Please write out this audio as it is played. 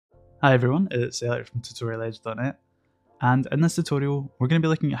Hi everyone, it's Elliot from TutorialEdge.net, and in this tutorial we're going to be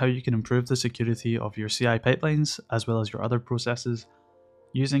looking at how you can improve the security of your CI pipelines as well as your other processes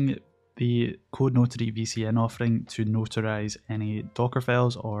using the Code Notary vCN offering to notarize any Docker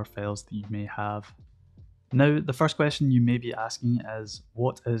files or files that you may have. Now, the first question you may be asking is,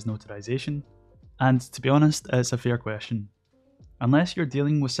 what is notarization? And to be honest, it's a fair question. Unless you're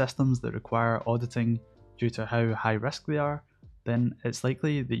dealing with systems that require auditing due to how high risk they are, then it's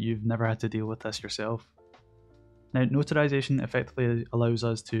likely that you've never had to deal with this yourself. Now, notarization effectively allows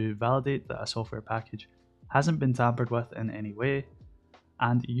us to validate that a software package hasn't been tampered with in any way,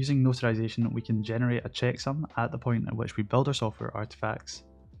 and using notarization we can generate a checksum at the point at which we build our software artifacts.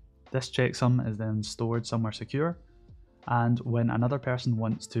 This checksum is then stored somewhere secure, and when another person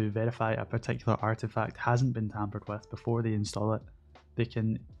wants to verify a particular artifact hasn't been tampered with before they install it, they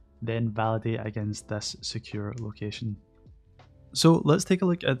can then validate against this secure location. So let's take a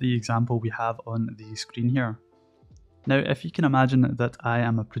look at the example we have on the screen here. Now, if you can imagine that I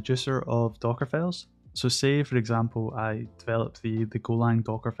am a producer of Docker files, so say for example I develop the Golang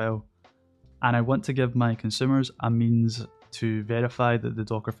Docker file and I want to give my consumers a means to verify that the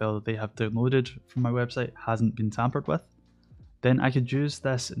Docker file that they have downloaded from my website hasn't been tampered with, then I could use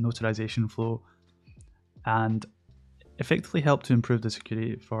this notarization flow and effectively help to improve the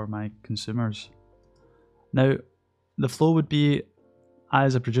security for my consumers. Now, the flow would be, I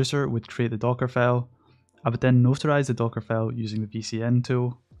as a producer would create the Docker file. I would then notarize the Docker file using the vCN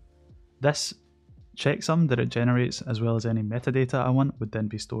tool. This checksum that it generates, as well as any metadata I want, would then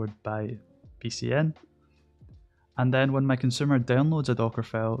be stored by vCN. And then when my consumer downloads a Docker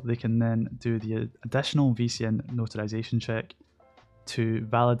file, they can then do the additional vCN notarization check to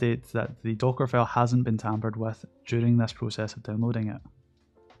validate that the Docker file hasn't been tampered with during this process of downloading it.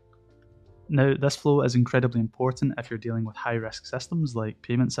 Now, this flow is incredibly important if you're dealing with high-risk systems like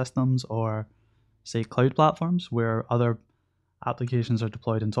payment systems or, say, cloud platforms where other applications are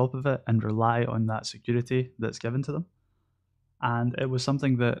deployed on top of it and rely on that security that's given to them. And it was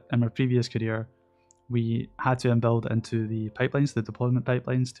something that in my previous career we had to build into the pipelines, the deployment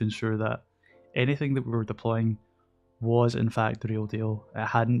pipelines, to ensure that anything that we were deploying was in fact the real deal. It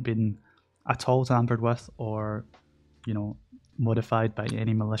hadn't been at all tampered with or, modified by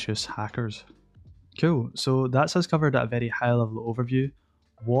any malicious hackers. Cool, so that's us covered at a very high level overview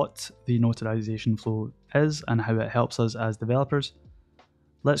what the notarization flow is and how it helps us as developers.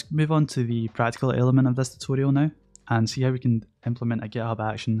 Let's move on to the practical element of this tutorial now and see how we can implement a GitHub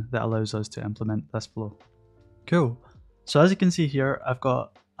action that allows us to implement this flow. Cool, so as you can see here, I've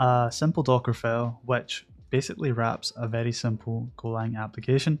got a simple Docker file which basically wraps a very simple Golang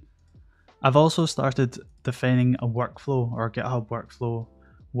application. I've also started defining a workflow or GitHub workflow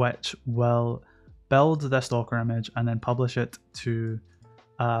which will build this Docker image and then publish it to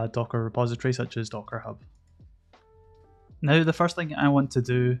a Docker repository such as Docker Hub. Now, the first thing I want to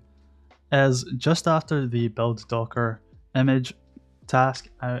do is just after the build Docker image task,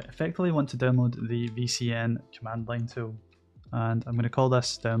 I effectively want to download the vCN command line tool, and I'm going to call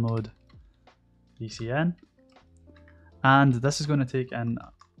this download vCN, and this is going to take in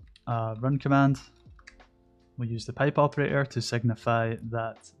a run command. We'll use the pipe operator to signify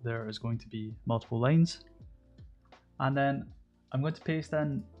that there is going to be multiple lines, and then I'm going to paste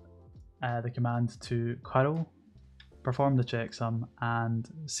in the command to curl, perform the checksum, and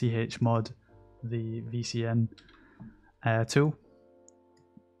chmod the vCN tool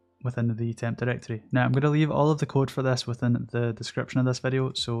within the temp directory. Now I'm going to leave all of the code for this within the description of this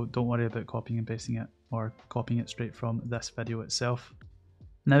video, so don't worry about copying and pasting it or copying it straight from this video itself.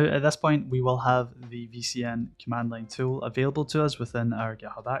 Now at this point we will have the vCN command line tool available to us within our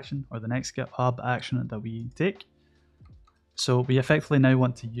GitHub action or the next GitHub action that we take. So we effectively now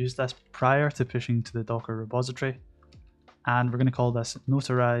want to use this prior to pushing to the Docker repository, and we're going to call this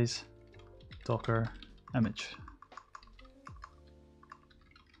notarize Docker image,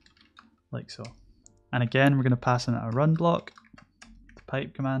 like so. And again, we're going to pass in a run block, the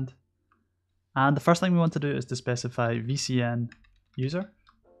pipe command, and the first thing we want to do is to specify vCN user,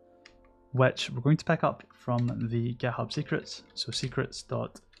 which we're going to pick up from the GitHub secrets, so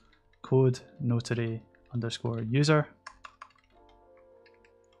secrets.codenotary_user.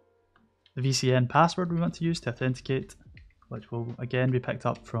 The vCN password we want to use to authenticate, which will again be picked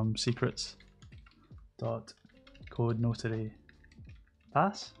up from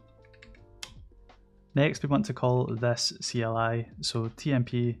secrets.codenotary_pass. Next we want to call this CLI, so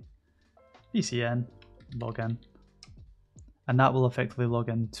tmp vCN login, and that will effectively log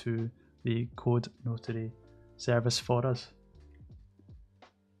into the Code Notary service for us.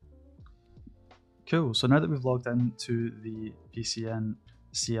 Cool, so now that we've logged into the vCN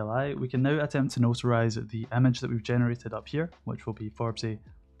CLI, we can now attempt to notarize the image that we've generated up here, which will be Forbesy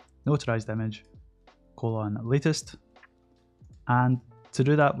notarized image :latest. And to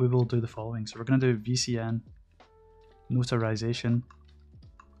do that, we will do the following. So we're going to do vCN notarization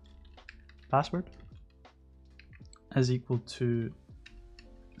password is equal to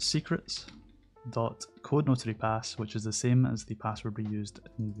secrets.codeNotaryPass, which is the same as the password we used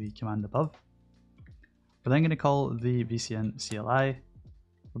in the command above. We're then going to call the vCN CLI.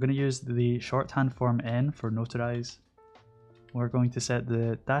 We're going to use the shorthand form N for notarize. We're going to set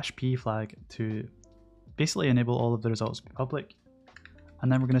the -p flag to basically enable all of the results to be public. And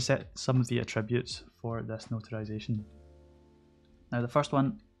then we're going to set some of the attributes for this notarization. Now the first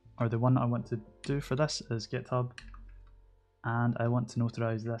one, or the one I want to do for this, is GitHub. And I want to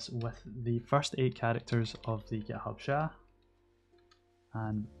notarize this with the first 8 characters of the GitHub SHA.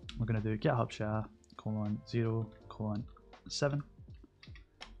 And we're going to do GitHub SHA :0:7.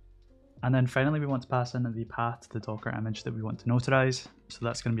 And then finally we want to pass in the path to the Docker image that we want to notarize. So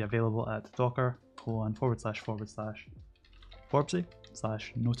that's going to be available at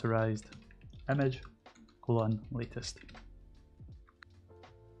docker://Forbesy/notarized image :latest.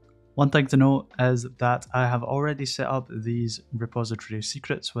 One thing to note is that I have already set up these repository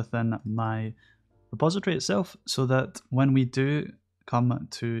secrets within my repository itself, so that when we do come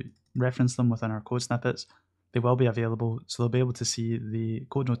to reference them within our code snippets, they will be available. So they'll be able to see the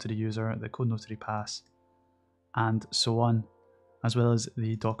code notary user, the code notary pass, and so on, as well as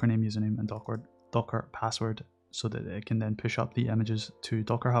the Docker name, username, and Docker password, so that it can then push up the images to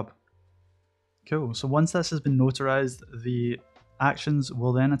Docker Hub. Cool, so once this has been notarized, the actions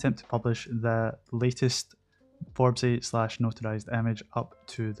will then attempt to publish the latest Forbesy/notarized image up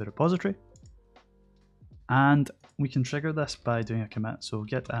to the repository. And we can trigger this by doing a commit. So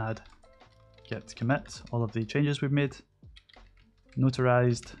git add, git commit, all of the changes we've made,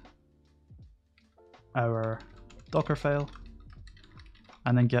 notarized our Docker file,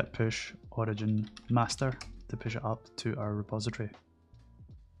 and then git push origin master to push it up to our repository.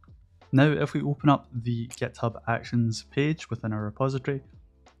 Now, if we open up the GitHub Actions page within our repository,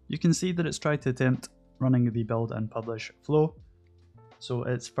 you can see that it's tried to attempt running the build and publish flow. So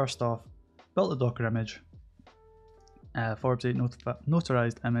it's first off built a Docker image, Forbesy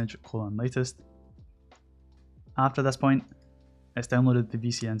notarized image :latest. After this point, it's downloaded the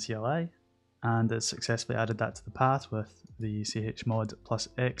vCN CLI and it's successfully added that to the path with the chmod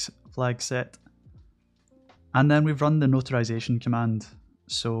 +x flag set. And then we've run the notarization command.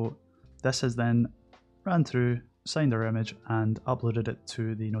 So this has then ran through, signed our image, and uploaded it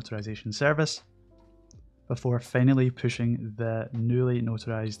to the notarization service before finally pushing the newly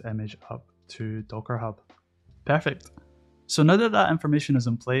notarized image up to Docker Hub. Perfect. So now that that information is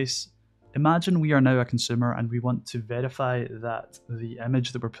in place, imagine we are now a consumer and we want to verify that the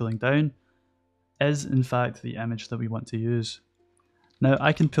image that we're pulling down is in fact the image that we want to use. Now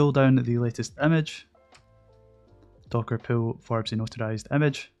I can pull down the latest image, docker pull Forbesy notarized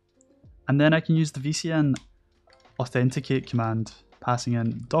image, and then I can use the vCN authenticate command, passing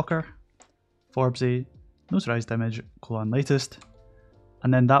in docker Forbesy notarized image :latest,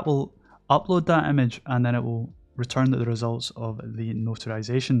 and then that will upload that image and then it will return the results of the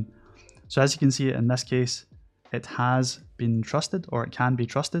notarization. So as you can see in this case, it has been trusted, or it can be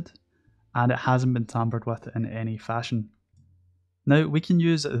trusted, and it hasn't been tampered with in any fashion. Now we can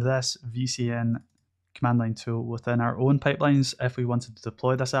use this vCN command line tool within our own pipelines if we wanted to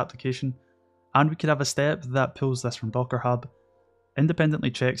deploy this application, and we could have a step that pulls this from Docker Hub,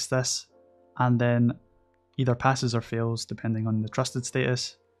 independently checks this, and then either passes or fails depending on the trusted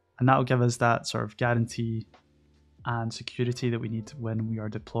status, and that will give us that sort of guarantee and security that we need when we are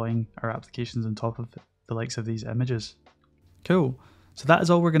deploying our applications on top of the likes of these images. Cool, so that is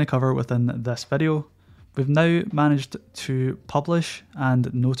all we're going to cover within this video. We've now managed to publish and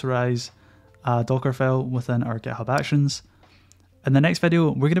notarize a Docker file within our GitHub Actions. In the next video,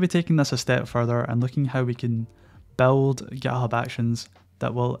 we're going to be taking this a step further and looking how we can build GitHub Actions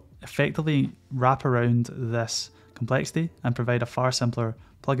that will effectively wrap around this complexity and provide a far simpler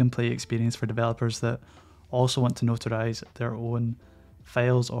plug-and-play experience for developers that also want to notarize their own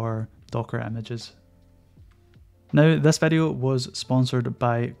files or Docker images. Now, this video was sponsored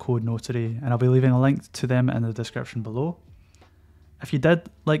by Code Notary, and I'll be leaving a link to them in the description below. If you did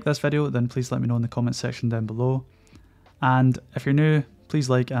like this video, then please let me know in the comments section down below. And if you're new, please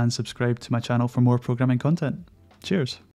like and subscribe to my channel for more programming content. Cheers!